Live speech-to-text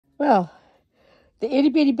Well, the Itty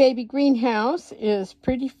Bitty Baby Greenhouse is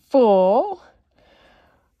pretty full.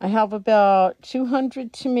 I have about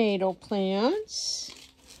 200 tomato plants.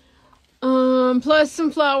 Plus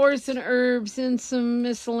some flowers and herbs and some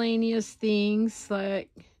miscellaneous things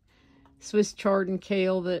like Swiss chard and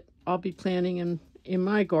kale that I'll be planting in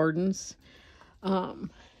my gardens.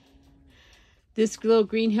 This little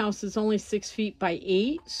greenhouse is only 6 feet by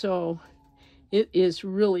 8, so it is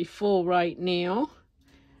really full right now.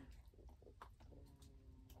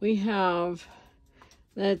 We have,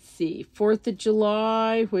 let's see, 4th of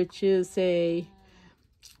July, which is a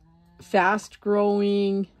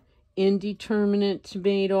fast-growing, indeterminate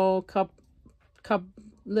tomato,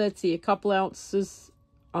 let's see, a couple ounces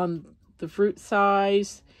on the fruit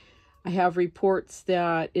size. I have reports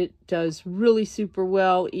that it does really super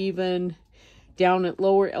well even down at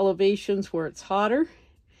lower elevations where it's hotter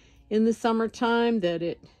in the summertime.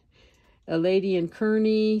 A lady in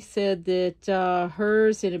Kearney said that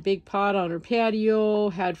hers in a big pot on her patio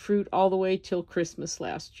had fruit all the way till Christmas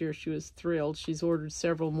last year. She was thrilled. She's ordered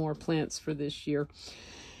several more plants for this year.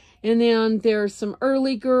 And then there's some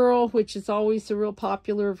Early Girl, which is always a real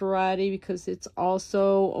popular variety because it's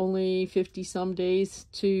also only 50 some days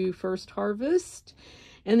to first harvest.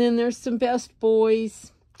 And then there's some Best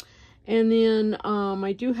Boys. And then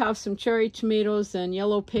I do have some cherry tomatoes and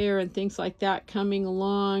yellow pear and things like that coming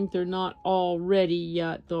along. They're not all ready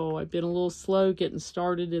yet, though. I've been a little slow getting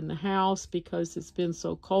started in the house because it's been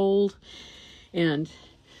so cold. And,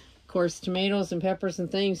 of course, tomatoes and peppers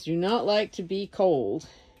and things do not like to be cold.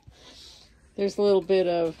 There's a little bit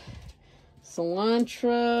of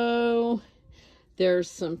cilantro. There's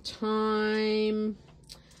some thyme.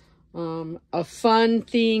 A fun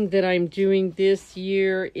thing that I'm doing this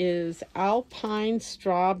year is alpine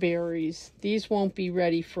strawberries. These won't be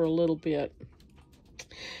ready for a little bit.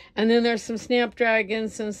 And then there's some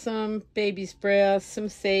snapdragons and some baby's breath, some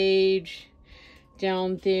sage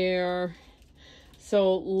down there.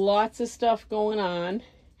 So lots of stuff going on.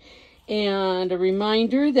 And a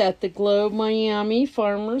reminder that the Globe Miami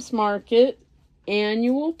Farmers Market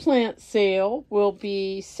annual plant sale will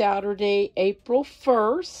be Saturday, April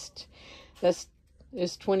 1st. That's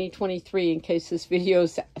 2023 in case this video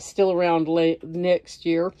is still around next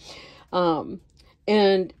year.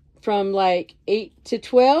 And from like 8 to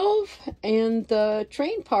 12 in the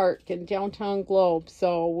train park in downtown Globe.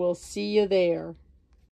 So we'll see you there.